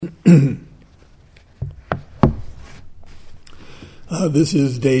This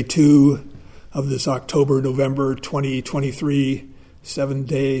is day 2 of this October-November 2023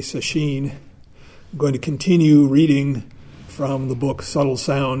 7-day sesshin. I'm going to continue reading from the book Subtle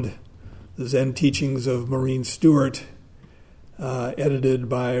Sound, the Zen Teachings of Maurine Stuart, edited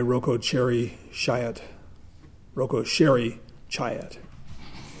by Roko Sherry Chayat.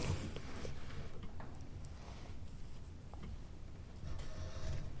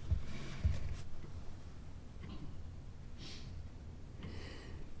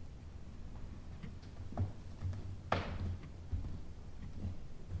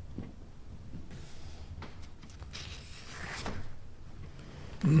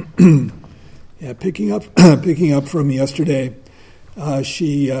 Picking up from yesterday,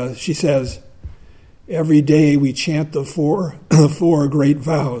 she says, every day we chant the four great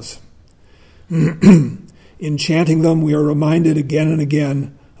vows. In chanting them, we are reminded again and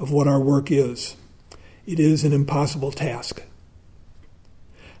again of what our work is. It is an impossible task.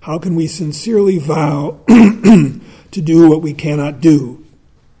 How can we sincerely vow to do what we cannot do?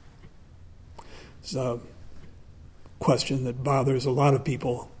 It's a question that bothers a lot of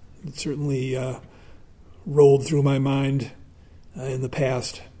people. It certainly rolled through my mind in the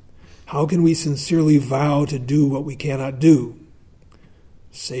past. How can we sincerely vow to do what we cannot do?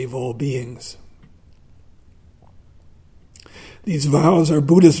 Save all beings. These vows are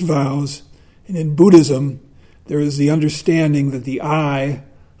Buddhist vows, and in Buddhism there is the understanding that the I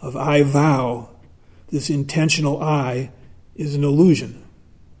of I vow, this intentional I, is an illusion.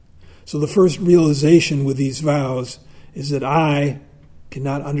 So the first realization with these vows is that I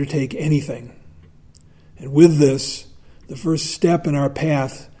cannot undertake anything. And with this, the first step in our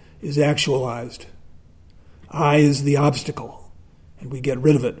path is actualized. I is the obstacle, and we get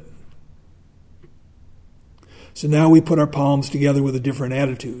rid of it. So now we put our palms together with a different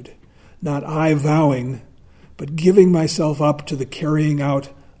attitude. Not I vowing, but giving myself up to the carrying out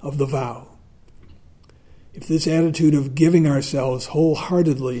of the vow. If this attitude of giving ourselves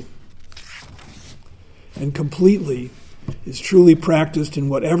wholeheartedly and completely is truly practiced in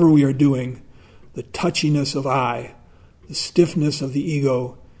whatever we are doing, the touchiness of I, the stiffness of the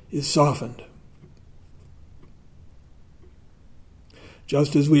ego, is softened.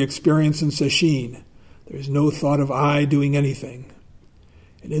 Just as we experience in sesshin, there is no thought of I doing anything.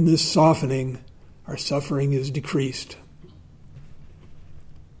 And in this softening, our suffering is decreased.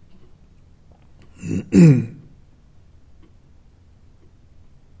 The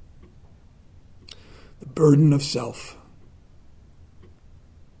burden of self.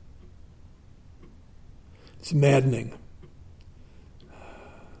 It's maddening.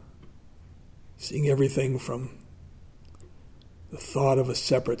 Seeing everything from the thought of a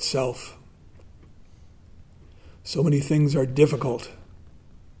separate self. So many things are difficult.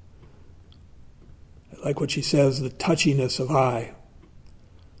 I like what she says, the touchiness of I,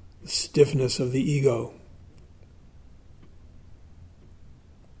 the stiffness of the ego.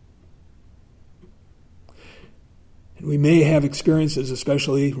 And we may have experiences,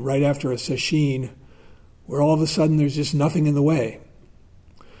 especially right after a sesshin, where all of a sudden there's just nothing in the way.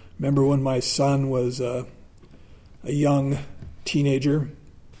 Remember when my son was a young teenager,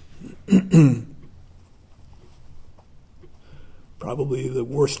 probably the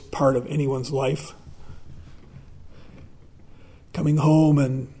worst part of anyone's life, coming home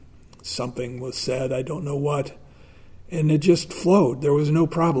and something was said, I don't know what, and it just flowed. There was no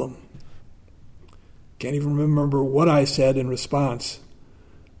problem. Can't even remember what I said in response,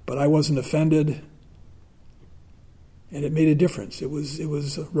 but I wasn't offended. And it made a difference. It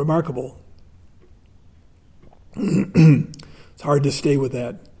was remarkable. It's hard to stay with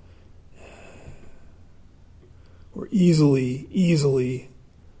that. We're easily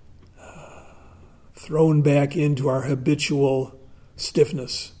thrown back into our habitual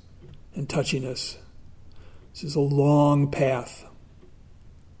stiffness and touchiness. This is a long path.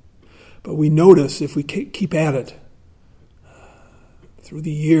 But we notice if we keep at it through the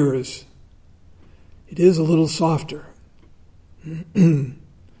years, it is a little softer.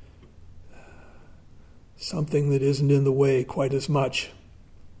 Something that isn't in the way quite as much.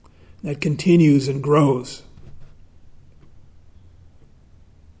 That continues and grows.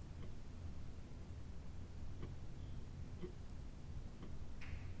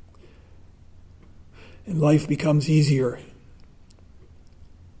 And life becomes easier.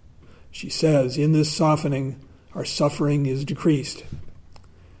 She says, in this softening, our suffering is decreased.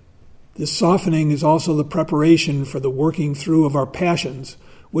 This softening is also the preparation for the working through of our passions,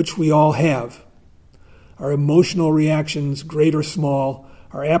 which we all have. Our emotional reactions, great or small,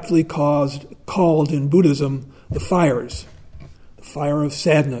 are aptly called in Buddhism the fires the fire of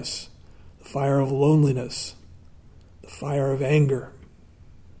sadness, the fire of loneliness, the fire of anger.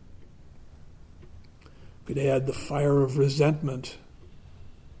 We could add the fire of resentment,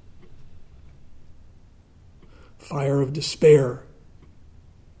 fire of despair,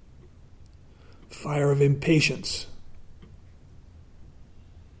 fire of impatience,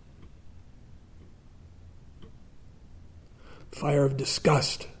 fire of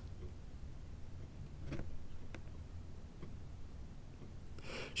disgust.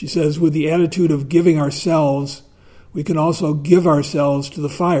 She says, with the attitude of giving ourselves, we can also give ourselves to the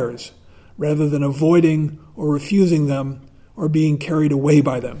fires, rather than avoiding or refusing them or being carried away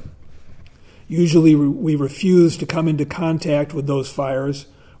by them. Usually we refuse to come into contact with those fires,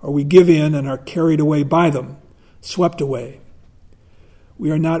 or we give in and are carried away by them, swept away. We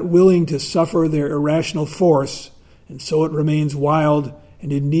are not willing to suffer their irrational force, and so it remains wild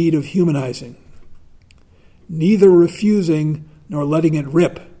and in need of humanizing. Neither refusing nor letting it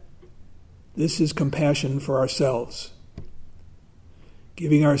rip. This is compassion for ourselves.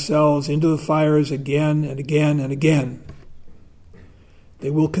 Giving ourselves into the fires again and again and again. They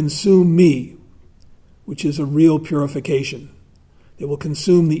will consume me, which is a real purification. They will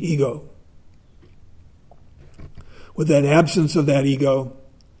consume the ego. With that absence of that ego,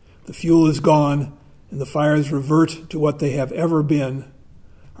 the fuel is gone and the fires revert to what they have ever been,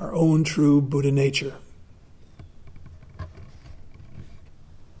 our own true Buddha nature.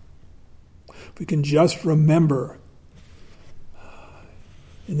 We can just remember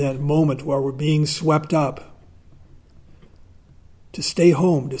in that moment where we're being swept up to stay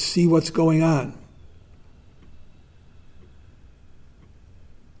home, to see what's going on.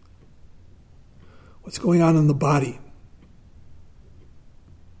 What's going on in the body.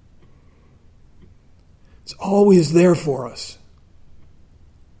 It's always there for us.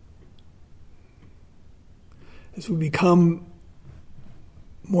 As we become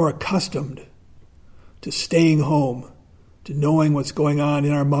more accustomed to staying home, to knowing what's going on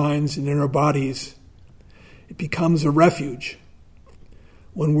in our minds and in our bodies, it becomes a refuge.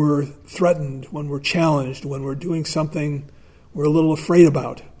 When we're threatened, when we're challenged, when we're doing something we're a little afraid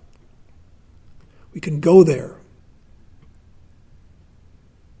about, we can go there.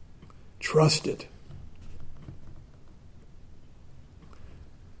 Trust it.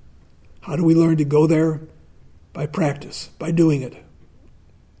 How do we learn to go there? By practice, by doing it.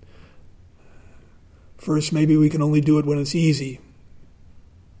 First, maybe we can only do it when it's easy.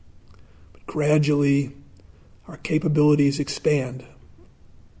 But gradually, our capabilities expand.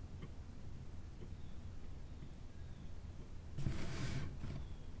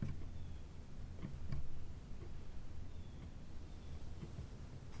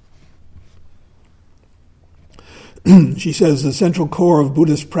 She says the central core of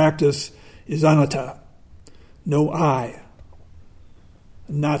Buddhist practice is anatta, no I.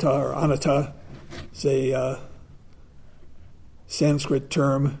 Anatta or anatta is a Sanskrit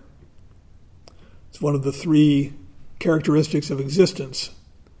term. It's one of the three characteristics of existence.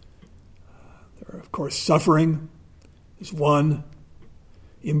 There are, of course, suffering is one,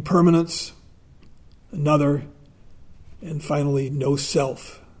 impermanence, another, and finally, no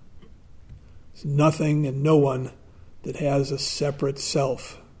self. There's nothing and no one that has a separate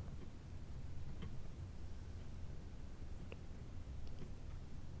self.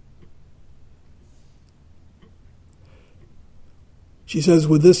 She says,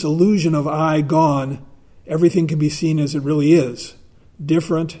 with this illusion of I gone, everything can be seen as it really is,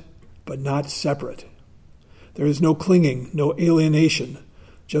 different but not separate. There is no clinging, no alienation,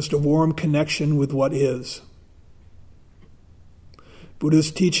 just a warm connection with what is.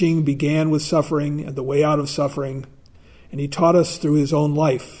 Buddha's teaching began with suffering and the way out of suffering, and he taught us through his own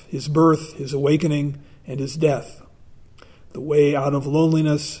life, his birth, his awakening, and his death, the way out of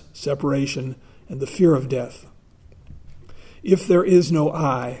loneliness, separation, and the fear of death. If there is no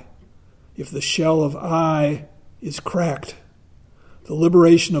I, if the shell of I is cracked, the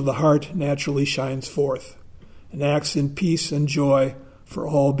liberation of the heart naturally shines forth and acts in peace and joy for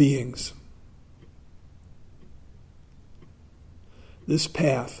all beings. This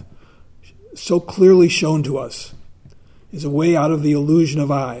path, so clearly shown to us, is a way out of the illusion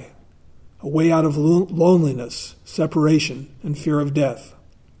of I, a way out of loneliness, separation, and fear of death.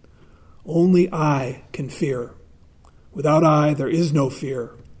 Only I can fear. Without I, there is no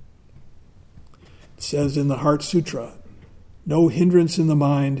fear. It says in the Heart Sutra, no hindrance in the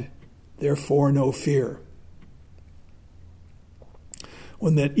mind, therefore no fear.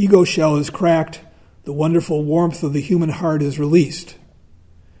 When that ego shell is cracked, the wonderful warmth of the human heart is released.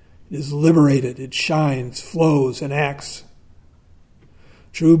 It is liberated, it shines, flows, and acts.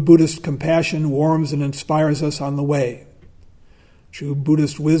 True Buddhist compassion warms and inspires us on the way. True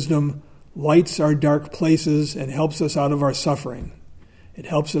Buddhist wisdom lights our dark places and helps us out of our suffering. It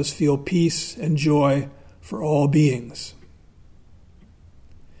helps us feel peace and joy for all beings.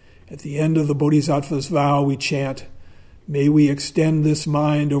 At the end of the Bodhisattva's vow, we chant, "May we extend this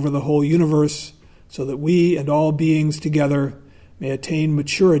mind over the whole universe so that we and all beings together may attain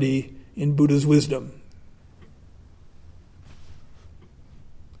maturity in Buddha's wisdom."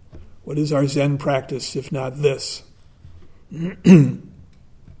 What is our Zen practice if not this? I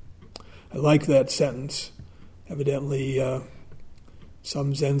like that sentence. Evidently,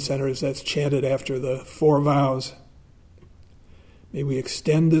 some Zen centers that's chanted after the 4 vows. May we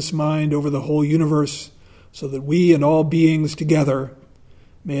extend this mind over the whole universe so that we and all beings together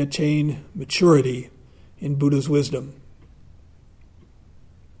may attain maturity in Buddha's wisdom.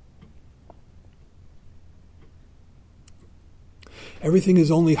 Everything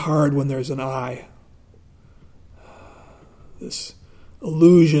is only hard when there's an I. This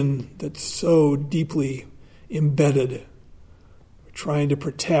illusion that's so deeply embedded, we're trying to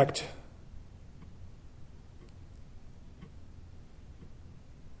protect.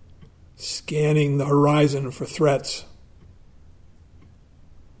 Scanning the horizon for threats.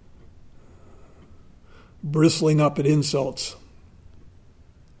 Bristling up at insults.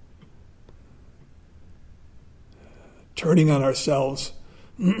 Turning on ourselves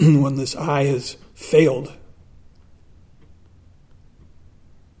when this I has failed.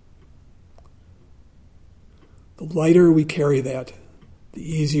 The lighter we carry that, the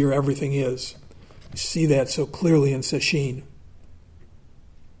easier everything is. We see that so clearly in Sesshin.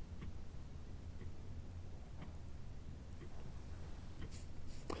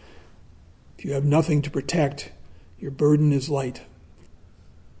 If you have nothing to protect, your burden is light.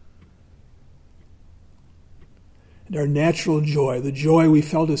 And our natural joy, the joy we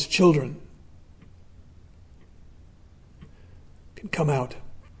felt as children, can come out.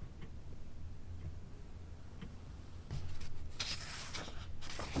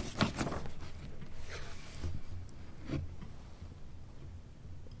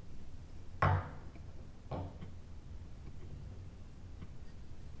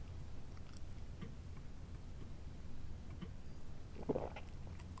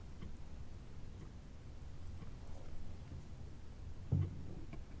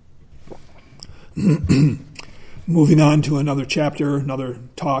 Moving on to another chapter, another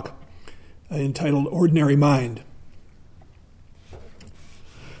talk entitled Ordinary Mind.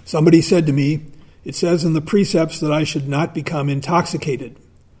 Somebody said to me, "It says in the precepts that I should not become intoxicated.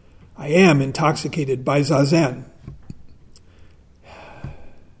 I am intoxicated by Zazen."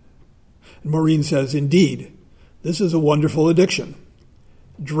 And Maurine says, "Indeed, this is a wonderful addiction.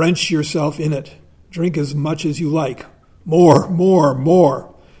 Drench yourself in it. Drink as much as you like. More, more, more.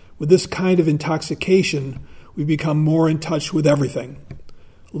 With this kind of intoxication, we become more in touch with everything.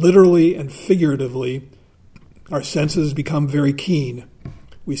 Literally and figuratively, our senses become very keen.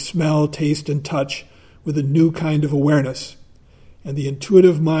 We smell, taste, and touch with a new kind of awareness, and the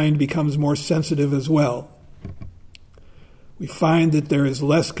intuitive mind becomes more sensitive as well. We find that there is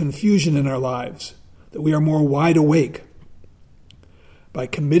less confusion in our lives, that we are more wide awake. By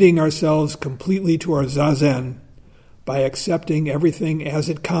committing ourselves completely to our Zazen, by accepting everything as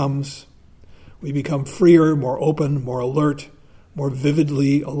it comes, we become freer, more open, more alert, more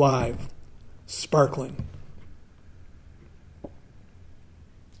vividly alive, sparkling."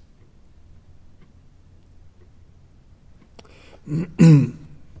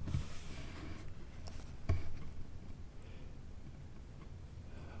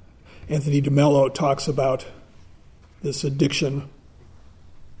 Anthony DeMello talks about this addiction.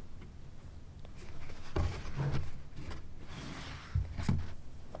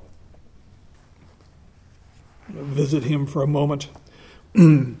 Visit him for a moment.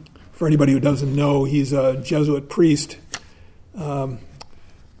 For anybody who doesn't know, he's a Jesuit priest.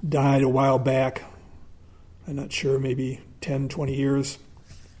 Died a while back. I'm not sure, maybe 10, 20 years.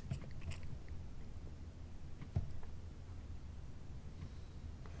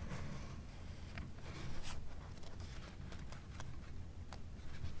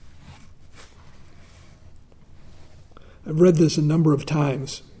 I've read this a number of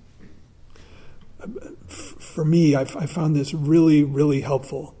times. For me, I found this really, really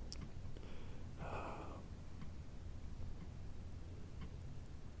helpful.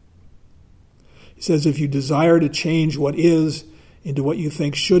 He says, if you desire to change what is into what you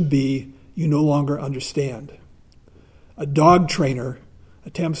think should be, you no longer understand. A dog trainer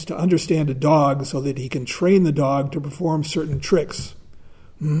attempts to understand a dog so that he can train the dog to perform certain tricks.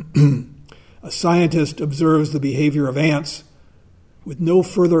 A scientist observes the behavior of ants with no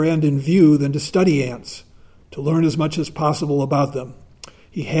further end in view than to study ants, to learn as much as possible about them.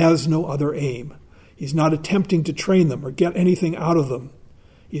 He has no other aim. He's not attempting to train them or get anything out of them.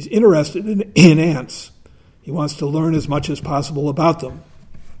 He's interested in ants. He wants to learn as much as possible about them.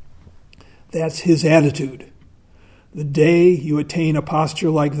 That's his attitude. The day you attain a posture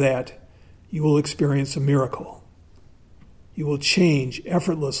like that, you will experience a miracle. You will change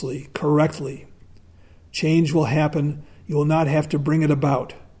effortlessly, correctly. Change will happen. You will not have to bring it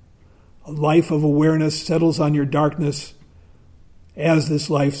about. A life of awareness settles on your darkness. As this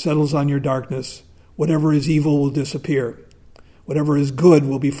life settles on your darkness, whatever is evil will disappear. Whatever is good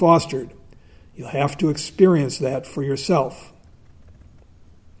will be fostered. You'll have to experience that for yourself.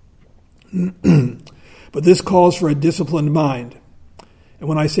 But this calls for a disciplined mind. And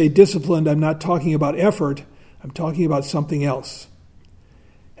when I say disciplined, I'm not talking about effort. I'm talking about something else.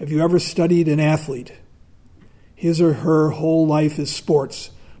 Have you ever studied an athlete? His or her whole life is sports,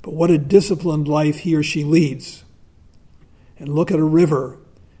 but what a disciplined life he or she leads. And look at a river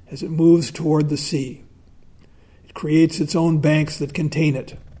as it moves toward the sea. It creates its own banks that contain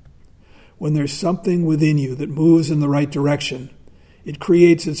it. When there's something within you that moves in the right direction, it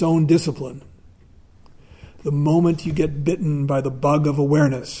creates its own discipline. The moment you get bitten by the bug of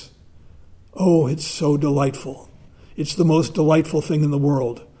awareness, oh, it's so delightful. It's the most delightful thing in the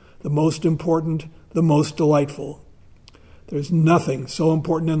world. The most important, the most delightful. There's nothing so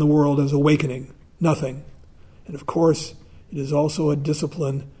important in the world as awakening. Nothing. And of course, it is also a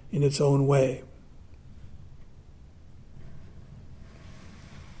discipline in its own way.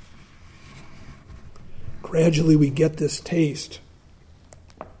 Gradually we get this taste.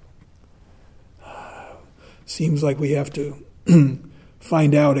 Seems like we have to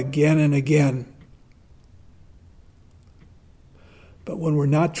find out again and again. But when we're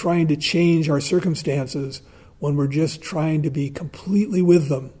not trying to change our circumstances, when we're just trying to be completely with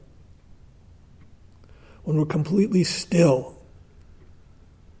them, when we're completely still,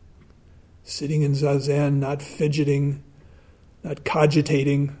 sitting in zazen, not fidgeting, not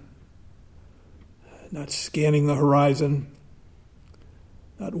cogitating, not scanning the horizon,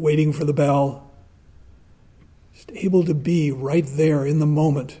 not waiting for the bell, just able to be right there in the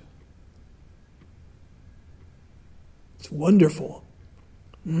moment. It's wonderful.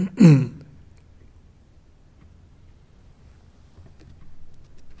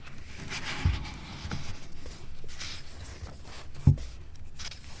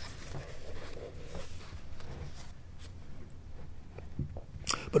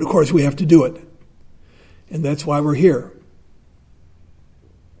 But of course we have to do it. And that's why we're here.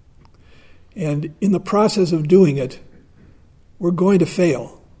 And in the process of doing it, we're going to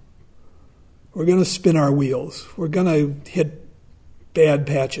fail. We're going to spin our wheels. We're going to hit bad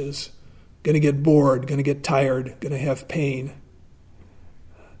patches. Going to get bored, going to get tired, going to have pain.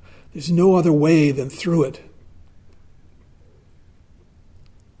 There's no other way than through it.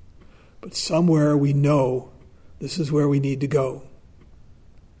 But somewhere we know this is where we need to go.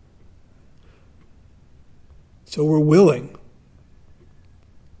 So we're willing.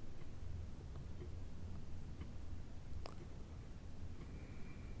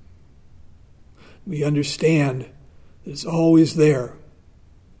 We understand that it's always there.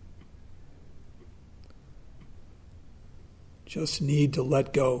 Just need to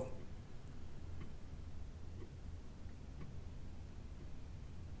let go.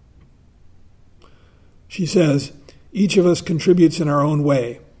 She says, each of us contributes in our own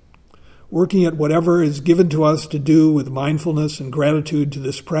way, working at whatever is given to us to do with mindfulness and gratitude to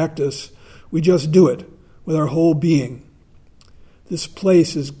this practice. We just do it with our whole being. This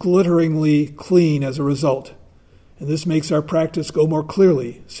place is glitteringly clean as a result, and this makes our practice go more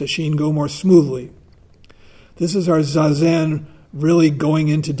clearly, sesshin go more smoothly. This is our zazen really going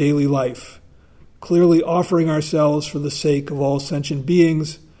into daily life, clearly offering ourselves for the sake of all sentient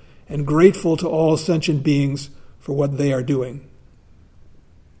beings and grateful to all sentient beings for what they are doing.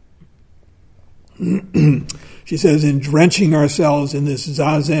 She says, in drenching ourselves in this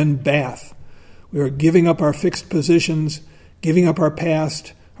zazen bath, we are giving up our fixed positions, giving up our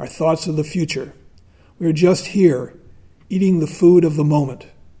past, our thoughts of the future. We are just here, eating the food of the moment,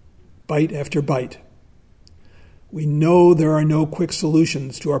 bite after bite. We know there are no quick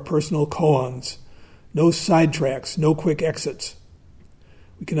solutions to our personal koans, no sidetracks, no quick exits.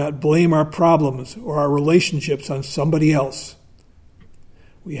 We cannot blame our problems or our relationships on somebody else.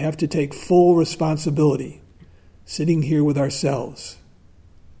 We have to take full responsibility, sitting here with ourselves.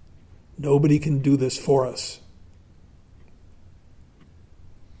 Nobody can do this for us.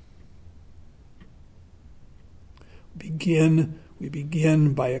 We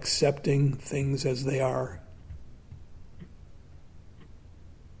begin by accepting things as they are.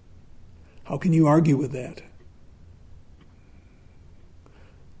 How can you argue with that?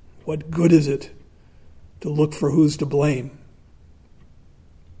 What good is it to look for who's to blame?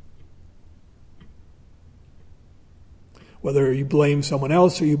 Whether you blame someone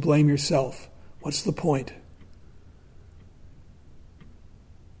else or you blame yourself, what's the point?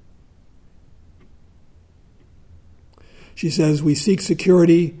 She says, we seek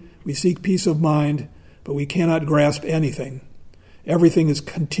security, we seek peace of mind, but we cannot grasp anything. Everything is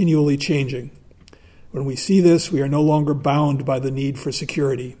continually changing. When we see this, we are no longer bound by the need for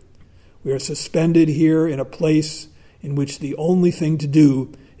security. We are suspended here in a place in which the only thing to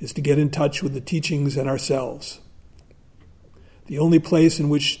do is to get in touch with the teachings and ourselves. The only place in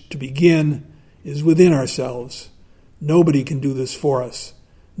which to begin is within ourselves. Nobody can do this for us.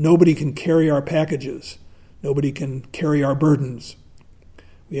 Nobody can carry our packages. Nobody can carry our burdens.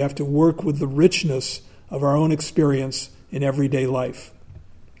 We have to work with the richness of our own experience in everyday life.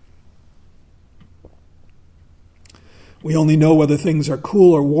 We only know whether things are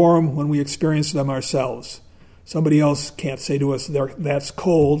cool or warm when we experience them ourselves. Somebody else can't say to us, that's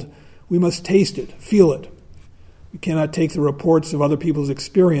cold. We must taste it, feel it. We cannot take the reports of other people's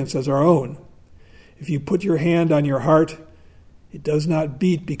experience as our own. If you put your hand on your heart, it does not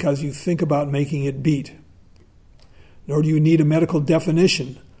beat because you think about making it beat. Nor do you need a medical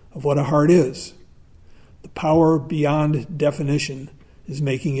definition of what a heart is. The power beyond definition is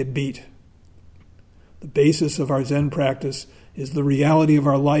making it beat. The basis of our Zen practice is the reality of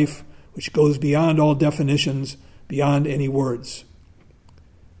our life, which goes beyond all definitions, beyond any words.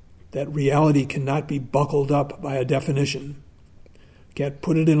 That reality cannot be buckled up by a definition. You can't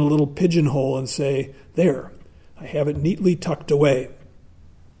put it in a little pigeonhole and say, there, I have it neatly tucked away.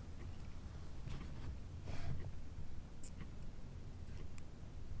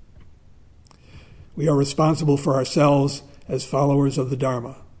 We are responsible for ourselves as followers of the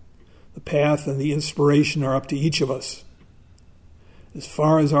Dharma. The path and the inspiration are up to each of us. As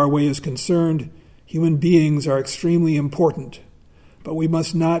far as our way is concerned, human beings are extremely important, but we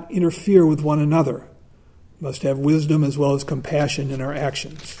must not interfere with one another. We must have wisdom as well as compassion in our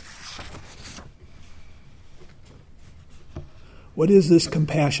actions. What is this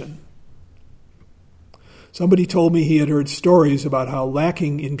compassion? Somebody told me he had heard stories about how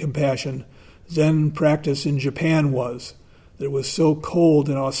lacking in compassion Zen practice in Japan was, that it was so cold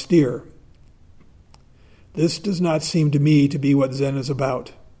and austere. This does not seem to me to be what Zen is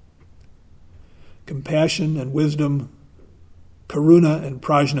about. Compassion and wisdom, karuna and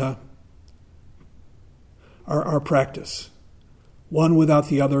prajna, are our practice. One without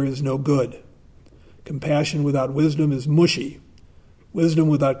the other is no good. Compassion without wisdom is mushy. Wisdom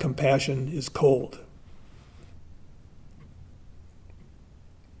without compassion is cold.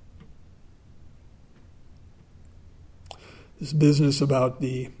 This business about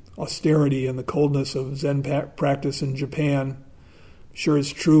the austerity and the coldness of Zen practice in Japan sure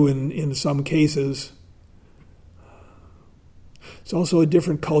is true in some cases. It's also a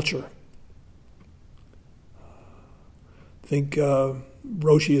different culture. I think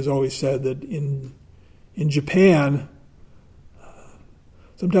Roshi has always said that in Japan,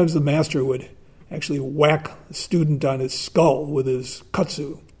 sometimes the master would actually whack the student on his skull with his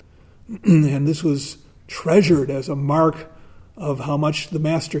kutsu. And this was treasured as a mark of how much the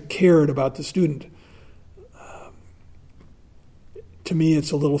master cared about the student. To me,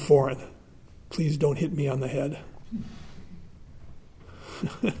 it's a little foreign. Please don't hit me on the head.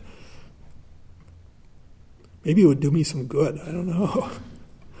 Maybe it would do me some good. I don't know.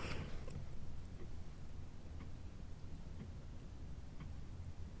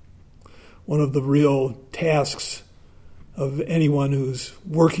 One of the real tasks of anyone who's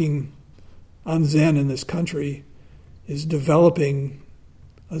working on Zen in this country is developing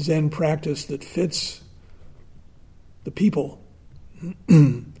a Zen practice that fits the people.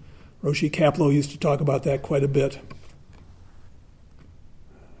 Roshi Kapleau used to talk about that quite a bit. It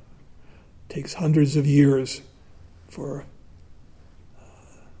takes hundreds of years for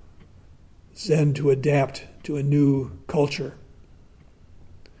Zen to adapt to a new culture.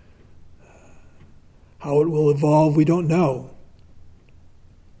 How it will evolve, we don't know.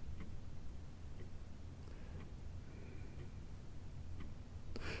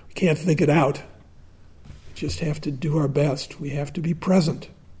 We can't think it out. We just have to do our best. We have to be present,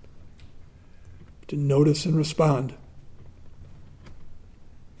 to notice and respond.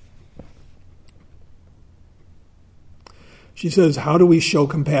 She says, how do we show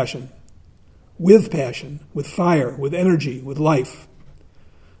compassion? With passion, with fire, with energy, with life.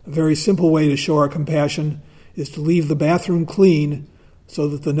 A very simple way to show our compassion is to leave the bathroom clean so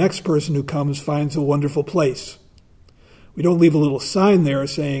that the next person who comes finds a wonderful place. We don't leave a little sign there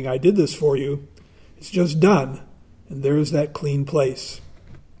saying, I did this for you. It's just done, and there's that clean place.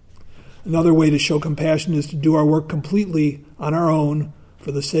 Another way to show compassion is to do our work completely on our own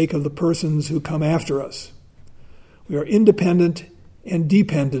for the sake of the persons who come after us. We are independent and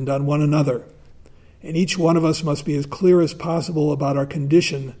dependent on one another, and each one of us must be as clear as possible about our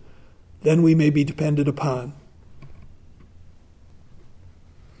condition, then we may be depended upon.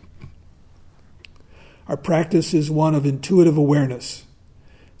 Our practice is one of intuitive awareness.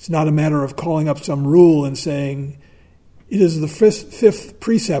 It's not a matter of calling up some rule and saying, it is the fifth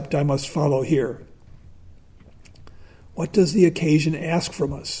precept I must follow here. What does the occasion ask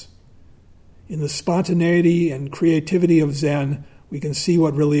from us? In the spontaneity and creativity of Zen, we can see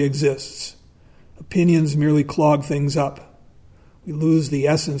what really exists. Opinions merely clog things up. We lose the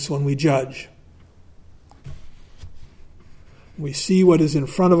essence when we judge. We see what is in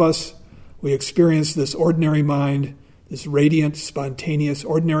front of us. We experience this ordinary mind, this radiant, spontaneous,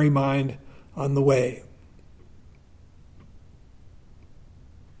 ordinary mind on the way.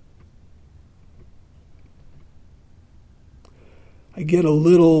 I get a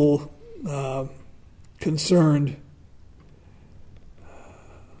little concerned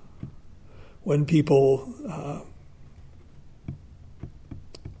when people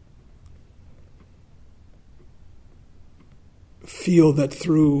feel that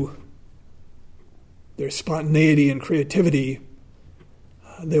through their spontaneity and creativity,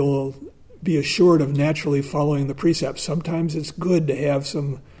 they will be assured of naturally following the precepts. Sometimes it's good to have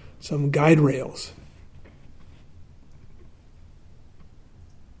some guide rails.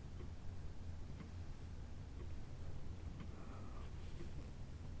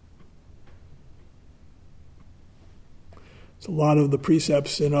 So a lot of the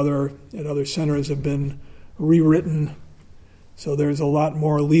precepts in other centers have been rewritten, so there's a lot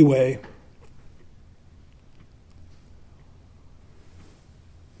more leeway.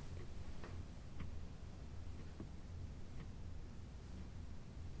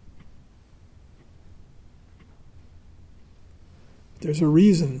 There's a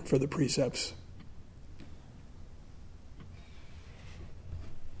reason for the precepts.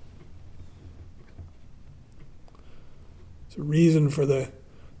 There's a reason for the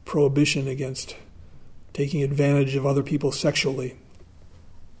prohibition against taking advantage of other people sexually,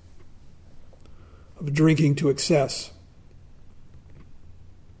 of drinking to excess.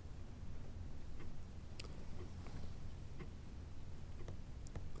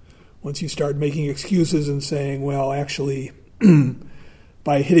 Once you start making excuses and saying, well, actually,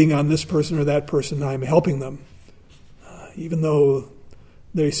 by hitting on this person or that person, I'm helping them. Even though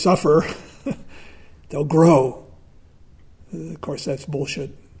they suffer, they'll grow. Of course, that's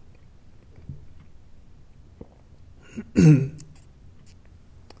bullshit. When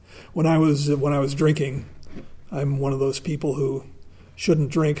I was drinking, I'm one of those people who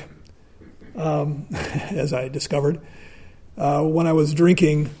shouldn't drink, as I discovered. When I was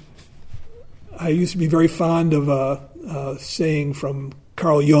drinking, I used to be very fond of a saying from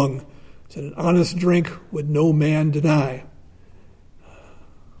Carl Jung, said, "An honest drink would no man deny."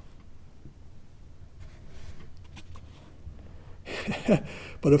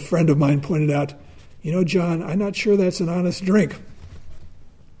 But a friend of mine pointed out, John, I'm not sure that's an honest drink.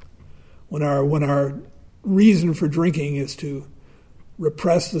 When our reason for drinking is to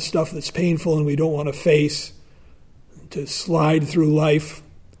repress the stuff that's painful and we don't want to face, to slide through life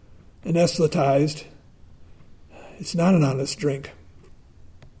anesthetized, it's not an honest drink.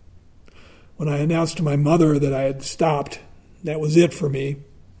 When I announced to my mother that I had stopped, that was it for me,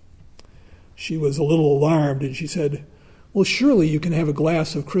 she was a little alarmed and she said, "Well, surely you can have a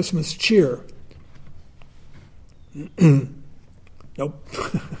glass of Christmas cheer." Nope.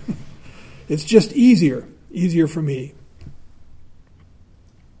 It's just easier for me.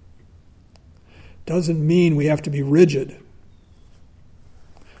 Doesn't mean we have to be rigid.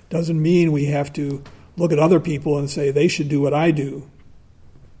 Doesn't mean we have to look at other people and say they should do what I do.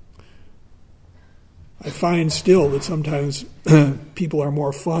 I find still that sometimes people are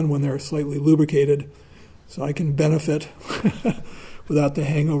more fun when they're slightly lubricated, so I can benefit without the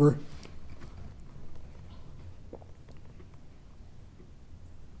hangover.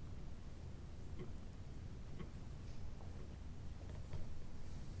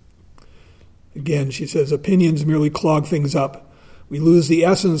 Again, she says, opinions merely clog things up. We lose the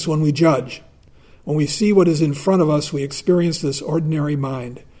essence when we judge. When we see what is in front of us, we experience this ordinary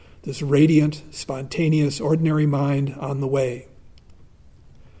mind, this radiant, spontaneous, ordinary mind on the way.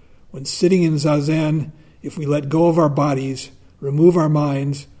 When sitting in Zazen, if we let go of our bodies, remove our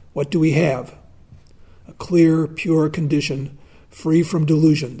minds, what do we have? A clear, pure condition, free from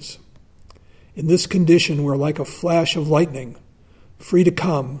delusions. In this condition, we're like a flash of lightning, free to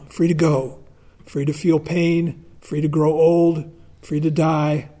come, free to go, free to feel pain, free to grow old, free to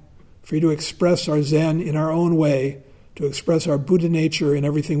die, free to express our Zen in our own way, to express our Buddha nature in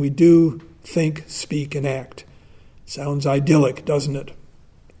everything we do, think, speak, and act. Sounds idyllic, doesn't it?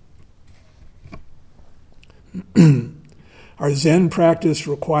 Our Zen practice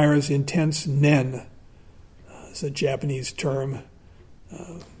requires intense nen. It's a Japanese term,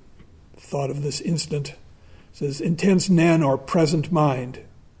 thought of this instant. It says intense nen or present mind.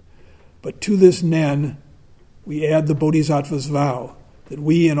 But to this nen, we add the Bodhisattva's vow that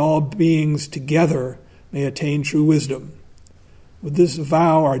we and all beings together may attain true wisdom. With this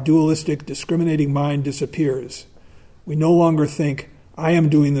vow, our dualistic, discriminating mind disappears. We no longer think, I am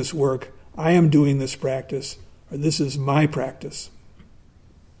doing this work, I am doing this practice, or this is my practice.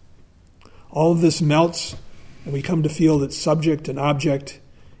 All of this melts, and we come to feel that subject and object,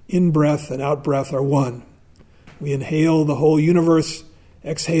 in-breath and out-breath are one. We inhale the whole universe,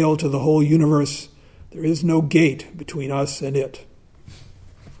 exhale to the whole universe. There is no gate between us and it.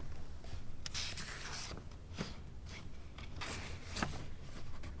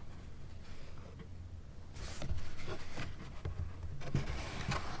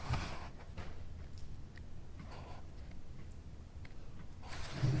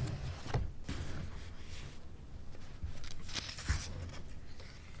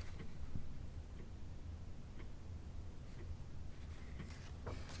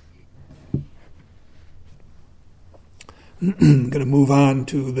 I'm going to move on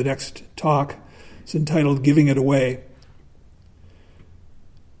to the next talk. It's entitled Giving It Away.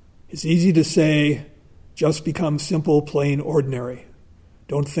 It's easy to say, just become simple, plain, ordinary.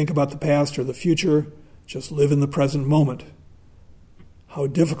 Don't think about the past or the future. Just live in the present moment. How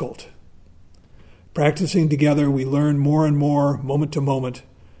difficult. Practicing together, we learn more and more, moment to moment,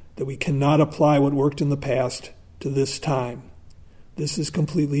 that we cannot apply what worked in the past to this time. This is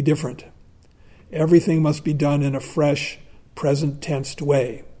completely different. Everything must be done in a fresh, present-tensed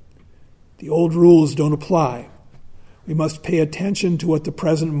way. The old rules don't apply. We must pay attention to what the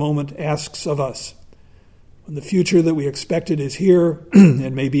present moment asks of us. When the future that we expected is here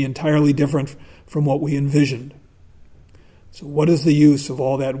and may be entirely different from what we envisioned. So what is the use of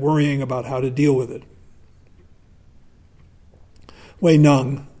all that worrying about how to deal with it? Wei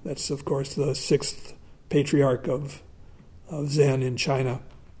Neng, that's of course the sixth patriarch of Zen in China.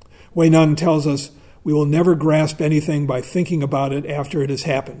 Wei Neng tells us we will never grasp anything by thinking about it after it has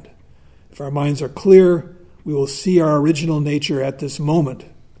happened. If our minds are clear, we will see our original nature at this moment.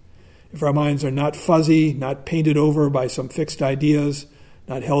 If our minds are not fuzzy, not painted over by some fixed ideas,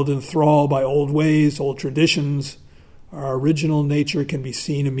 not held in thrall by old ways, old traditions, our original nature can be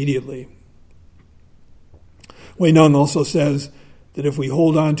seen immediately. Wei Neng also says that if we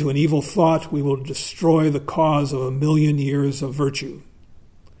hold on to an evil thought, we will destroy the cause of 1,000,000 years of virtue.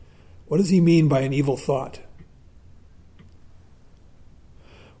 What does he mean by an evil thought?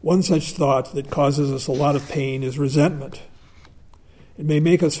 One such thought that causes us a lot of pain is resentment. It may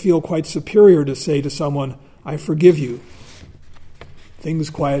make us feel quite superior to say to someone, I forgive you. Things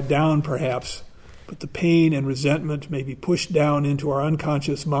quiet down, perhaps, but the pain and resentment may be pushed down into our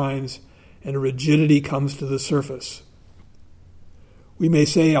unconscious minds, and a rigidity comes to the surface. We may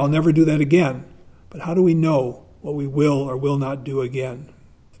say, I'll never do that again, but how do we know what we will or will not do again?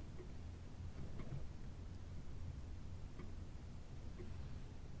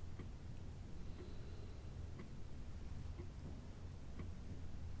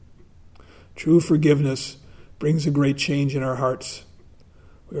 True forgiveness brings a great change in our hearts.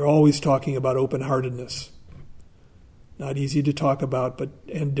 We are always talking about open-heartedness. Not easy to talk about,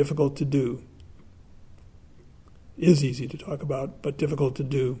 and difficult to do. It is easy to talk about, but difficult to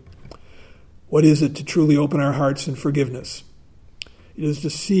do. What is it to truly open our hearts in forgiveness? It is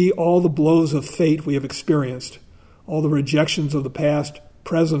to see all the blows of fate we have experienced, all the rejections of the past,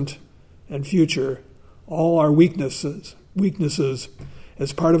 present, and future, all our weaknesses,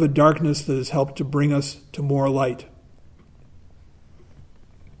 as part of a darkness that has helped to bring us to more light.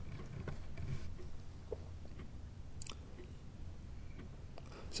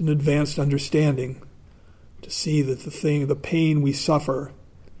 It's an advanced understanding to see that the pain we suffer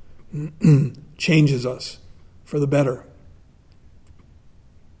changes us for the better.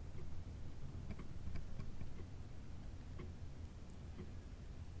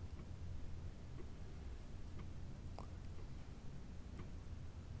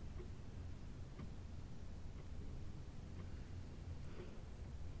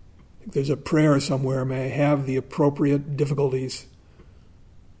 If there's a prayer somewhere, may I have the appropriate difficulties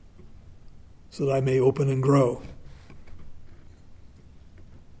so that I may open and grow.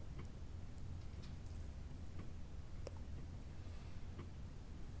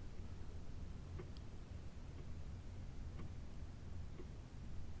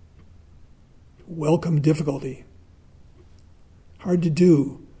 welcome difficulty. Hard to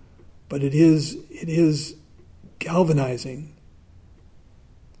do, but it is galvanizing.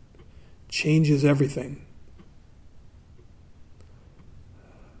 Changes everything.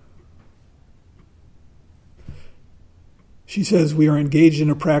 She says we are engaged in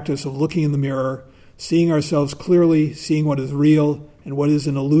a practice of looking in the mirror, seeing ourselves clearly, seeing what is real and what is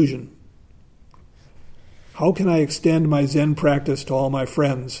an illusion. How can I extend my Zen practice to all my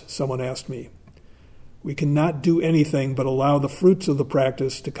friends? Someone asked me. We cannot do anything but allow the fruits of the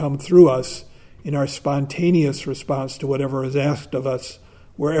practice to come through us in our spontaneous response to whatever is asked of us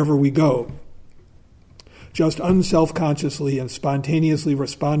wherever we go. Just unself-consciously and spontaneously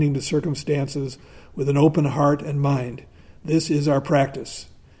responding to circumstances with an open heart and mind. This is our practice.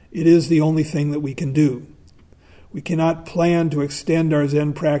 It is the only thing that we can do. We cannot plan to extend our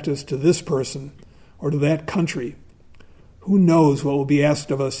Zen practice to this person or to that country. Who knows what will be asked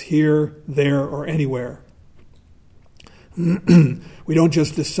of us here, there, or anywhere? We don't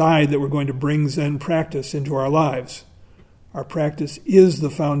just decide that we're going to bring Zen practice into our lives. Our practice is the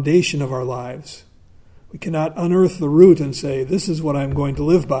foundation of our lives. We cannot unearth the root and say, this is what I'm going to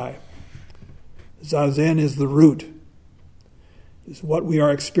live by. Zazen is the root. Is what we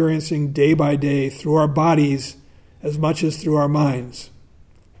are experiencing day by day through our bodies as much as through our minds.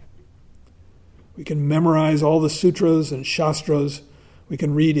 We can memorize all the sutras and shastras. We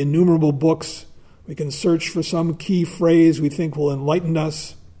can read innumerable books. We can search for some key phrase we think will enlighten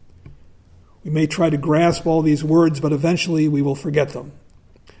us. We may try to grasp all these words, but eventually we will forget them.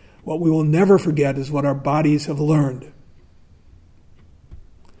 What we will never forget is what our bodies have learned.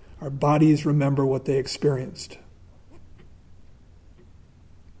 Our bodies remember what they experienced.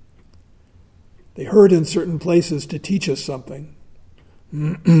 They hurt in certain places to teach us something.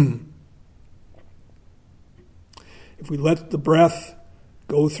 If we let the breath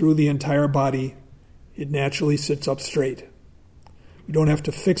go through the entire body, it naturally sits up straight. We don't have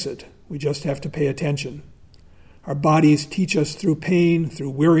to fix it. We just have to pay attention. Our bodies teach us through pain, through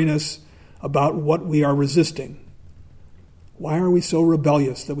weariness, about what we are resisting. Why are we so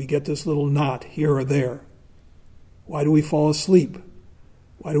rebellious that we get this little knot here or there? Why do we fall asleep?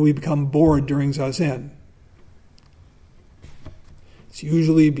 Why do we become bored during Zazen? It's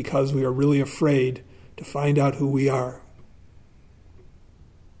usually because we are really afraid to find out who we are.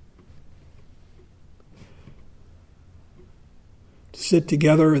 To sit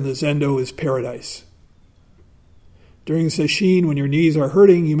together in the Zendo is paradise. During sesshin, when your knees are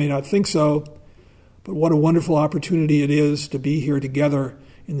hurting, you may not think so, but what a wonderful opportunity it is to be here together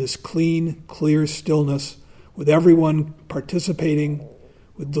in this clean, clear stillness with everyone participating,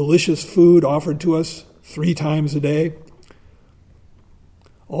 with delicious food offered to us 3 times a day.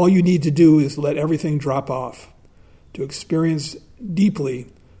 All you need to do is let everything drop off, to experience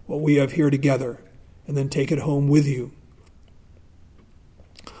deeply what we have here together, and then take it home with you.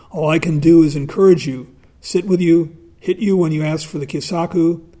 All I can do is encourage you, sit with you, hit you when you ask for the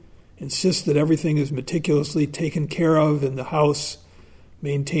kisaku, insist that everything is meticulously taken care of in the house,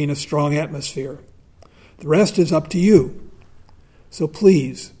 maintain a strong atmosphere. The rest is up to you. So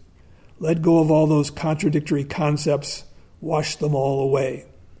please, let go of all those contradictory concepts, wash them all away.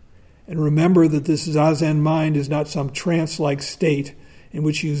 And remember that this Zazen mind is not some trance-like state in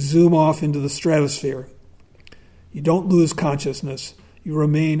which you zoom off into the stratosphere. You don't lose consciousness. You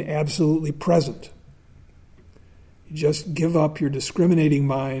remain absolutely present. You just give up your discriminating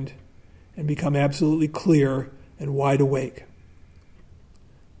mind and become absolutely clear and wide awake.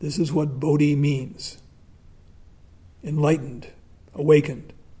 This is what Bodhi means. Enlightened,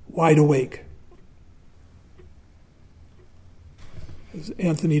 awakened, wide awake. As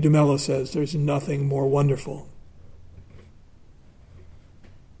Anthony de Mello says, there's nothing more wonderful.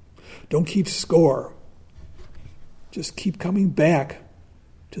 Don't keep score. Just keep coming back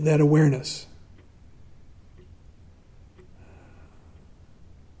to that awareness.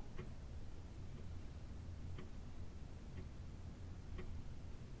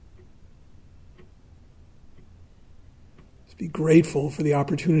 Just be grateful for the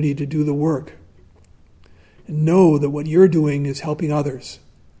opportunity to do the work. And know that what you're doing is helping others.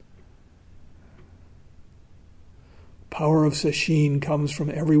 The power of sesshin comes from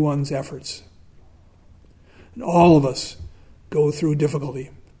everyone's efforts. And all of us go through difficulty.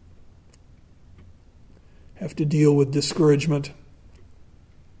 Have to deal with discouragement.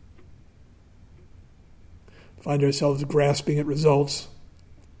 Find ourselves grasping at results.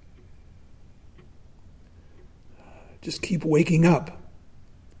 Just keep waking up.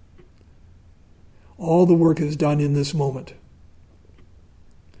 All the work is done in this moment.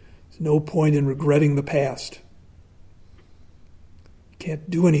 There's no point in regretting the past. You can't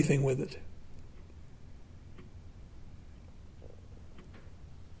do anything with it.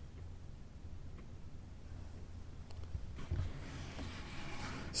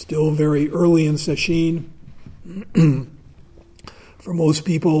 still very early in sesshin. For most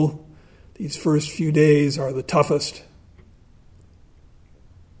people, these first few days are the toughest.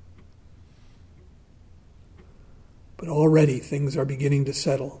 But already things are beginning to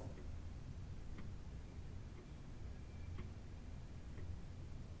settle.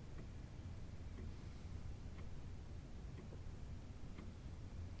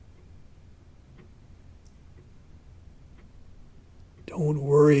 Don't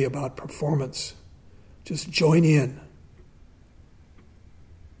worry about performance. Just join in.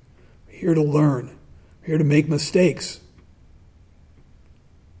 We're here to learn. We're here to make mistakes.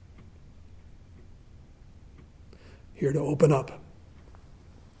 Here to open up.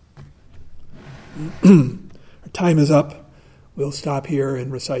 Our time is up. We'll stop here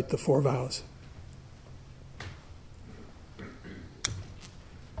and recite the 4 vows.